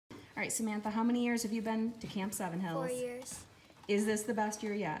right, Samantha, how many years have you been to Camp Seven Hills? 4 years. Is this the best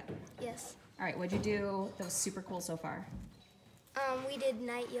year yet? Yes. All right, what'd you do that was super cool so far? We did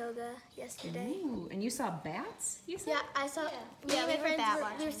night yoga yesterday. Ooh, and you saw bats, you said? Yeah, I saw. Me and my friends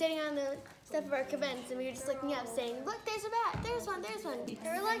we were standing on the step of our cabins and we were just looking up saying, look, there's a bat, there's one, there's one.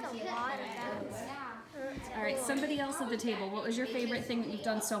 There were like a lot of bats. All right, somebody else at the table. What was your favorite thing that you've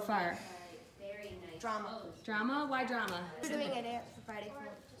done so far? Drama. Drama? Why drama? We're doing a dance for Friday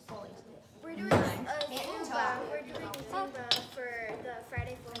for bowling. We're doing Zumba. We're doing Zumba for the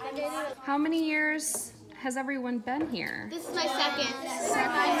Friday for How many years has everyone been here? This is my second.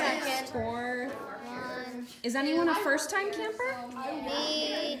 Second, fourth. Is anyone a first-time camper?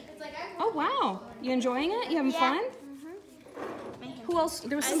 Me. Oh, wow. You enjoying it? You having fun? Who else?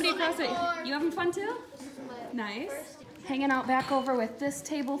 There was somebody across it. You having fun too? Nice. Hanging out back over with this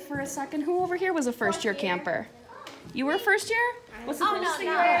table for a second. Who over here was a first-year camper? You were first year? What's the coolest thing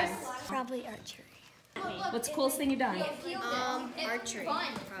you've done? probably archery. What's the coolest thing you've done? Archery.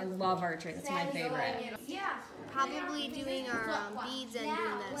 I love archery. That's my favorite. Probably doing our beads and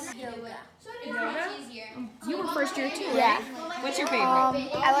doing this. You were first year too, right? Yeah. What's your favorite?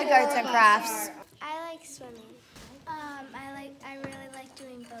 I like arts and crafts. I like swimming. I really like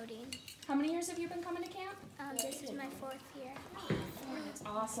doing boating. How many years have you been coming to camp? This is my 4th year. That's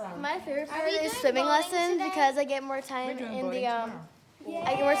awesome. My favorite part is swimming lessons because I get more time in the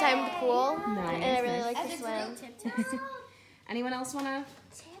I get more time in the pool, Nice. and I really like to swim. Anyone else want to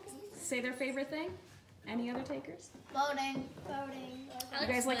say their favorite thing? Any other takers? Boating. You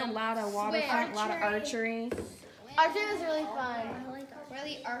guys like a lot of waterfront, a lot of archery. Archery was really fun.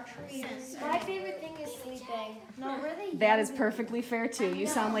 Really archery. My favorite thing is sleeping. No, really. That is perfectly fair too. You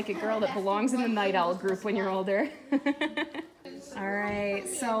sound like a girl that belongs in the night owl group when you're older. All right,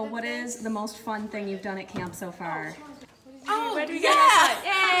 so what is the most fun thing you've done at camp so far? Oh, yeah!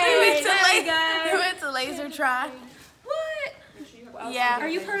 We went to laser try. What? Yeah. Are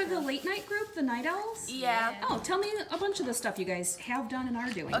you part of the late night group, the Night Owls? Yeah. Oh, tell me a bunch of the stuff you guys have done and are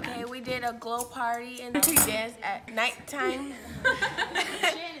doing. Okay, then. we did a glow party and we danced at nighttime.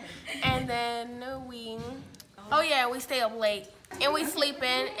 And then we stay up late. And we sleep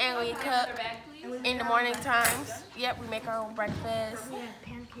in and we cook in the morning times. Yep, we make our own breakfast.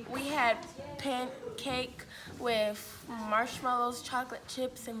 We had pancake with marshmallows, chocolate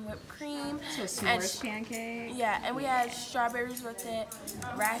chips, and whipped cream. So s'mores pancake. Yeah, and we had strawberries with it,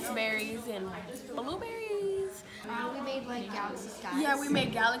 raspberries, and blueberries. We made like galaxy skies. Yeah, we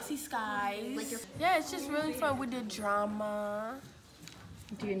made galaxy skies. Yeah, it's just really fun. We did drama.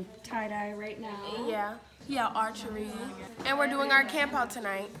 Doing tie-dye right now. Yeah, archery. And we're doing our camp out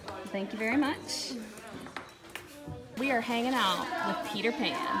tonight. Thank you very much. We are hanging out with Peter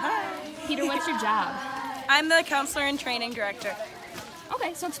Pan. Hi. Peter, what's your job? I'm the counselor and training director.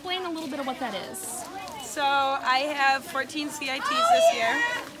 Okay, so explain a little bit of what that is. So I have 14 CITs this year,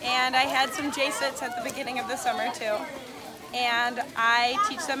 and I had some JSITs at the beginning of the summer too. And I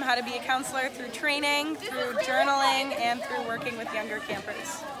teach them how to be a counselor through training, through journaling, and through working with younger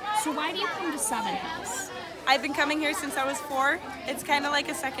campers. So why do you come to Seven Hills? I've been coming here since I was 4. It's kind of like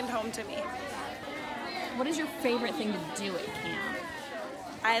a second home to me. What is your favorite thing to do at camp?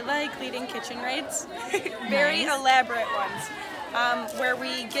 I like leading kitchen raids, very elaborate ones, where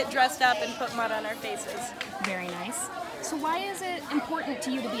we get dressed up and put mud on our faces. Very nice. So why is it important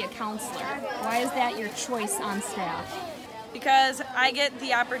to you to be a counselor? Why is that your choice on staff? Because I get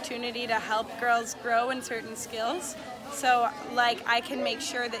the opportunity to help girls grow in certain skills. So like I can make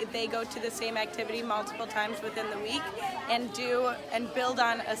sure that they go to the same activity multiple times within the week and build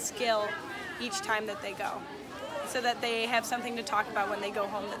on a skill each time that they go, so that they have something to talk about when they go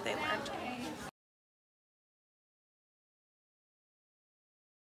home that they learned.